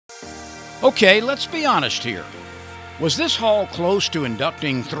Okay, let's be honest here. Was this hall close to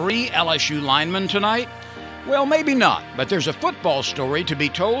inducting 3 LSU linemen tonight? Well, maybe not, but there's a football story to be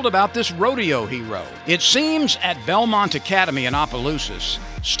told about this rodeo hero. It seems at Belmont Academy in Opelousas,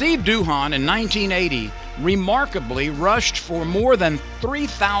 Steve Duhon in 1980 remarkably rushed for more than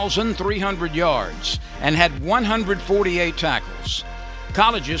 3,300 yards and had 148 tackles.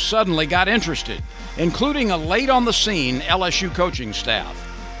 Colleges suddenly got interested, including a late-on-the-scene LSU coaching staff.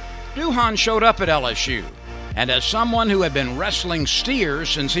 Duhon showed up at LSU, and as someone who had been wrestling steers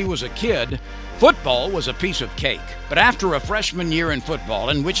since he was a kid, football was a piece of cake. But after a freshman year in football,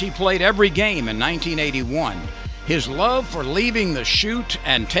 in which he played every game in 1981, his love for leaving the chute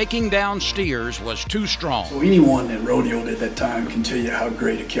and taking down steers was too strong. So anyone that rodeoed at that time can tell you how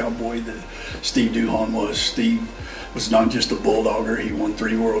great a cowboy that Steve Duhon was. Steve was not just a bulldogger. He won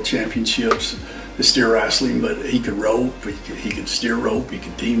 3 world championships in steer wrestling, but he could rope, he could steer rope, he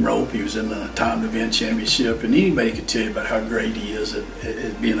could team rope. He was in the timed event championship, and anybody could tell you about how great he is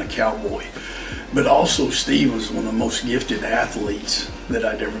at being a cowboy. But also Steve was one of the most gifted athletes that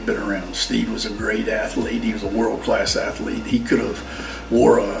I'd ever been around. Steve was a great athlete. He was a world-class athlete. He could have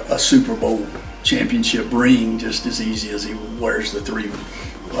wore a Super Bowl championship ring just as easy as he wears the 3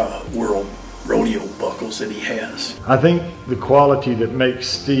 world rodeo buckles that he has. I think the quality that makes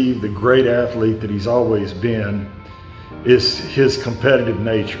Steve the great athlete that he's always been is his competitive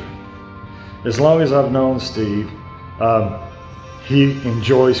nature. As long as I've known Steve, he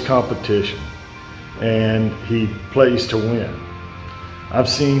enjoys competition and he plays to win. I've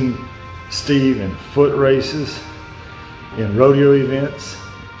seen Steve in foot races, in rodeo events,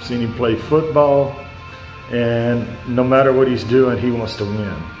 I've seen him play football, and no matter what he's doing, he wants to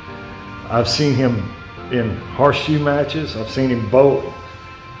win. I've seen him in horseshoe matches, I've seen him bowl,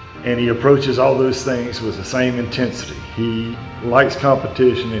 and he approaches all those things with the same intensity. He likes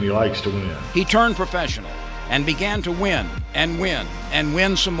competition and he likes to win. He turned professional and began to win and win and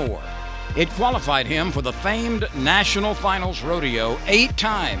win some more. It qualified him for the famed National Finals Rodeo 8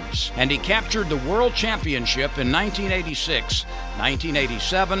 times, and he captured the World Championship in 1986,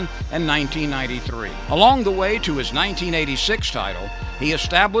 1987, and 1993. Along the way to his 1986 title, he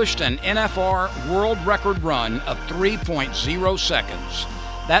established an NFR world record run of 3.0 seconds.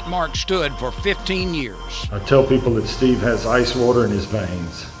 That mark stood for 15 years. I tell people that Steve has ice water in his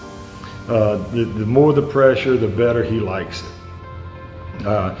veins. The more the pressure, the better he likes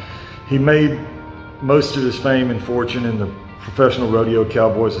it. He made most of his fame and fortune in the Professional Rodeo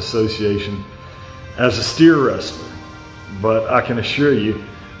Cowboys Association as a steer wrestler. But I can assure you,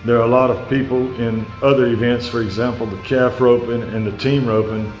 there are a lot of people in other events, for example, the calf roping and the team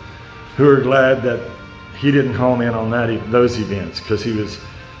roping, who are glad that he didn't hone in on those events, because he was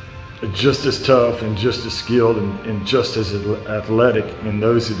just as tough and just as skilled and just as athletic in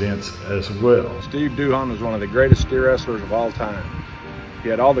those events as well. Steve Duhon was one of the greatest steer wrestlers of all time. He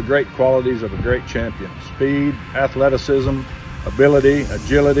had all the great qualities of a great champion: speed, athleticism, ability,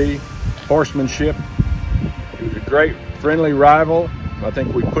 agility, horsemanship. He was a great friendly rival. I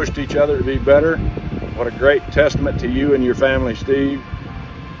think we pushed each other to be better. What a great testament to you and your family, Steve.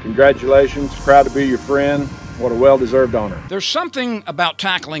 Congratulations, proud to be your friend. What a well-deserved honor. There's something about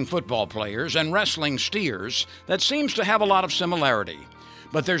tackling football players and wrestling steers that seems to have a lot of similarity.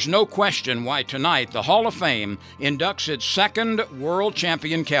 But there's no question why tonight the Hall of Fame inducts its 2nd world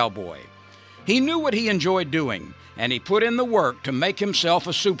champion cowboy. He knew what he enjoyed doing, and he put in the work to make himself a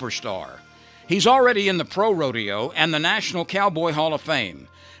superstar. He's already in the Pro Rodeo and the National Cowboy Hall of Fame,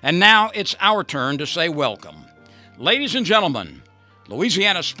 and now it's our turn to say welcome. Ladies and gentlemen,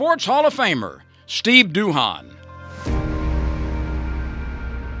 Louisiana Sports Hall of Famer, Steve Duhon.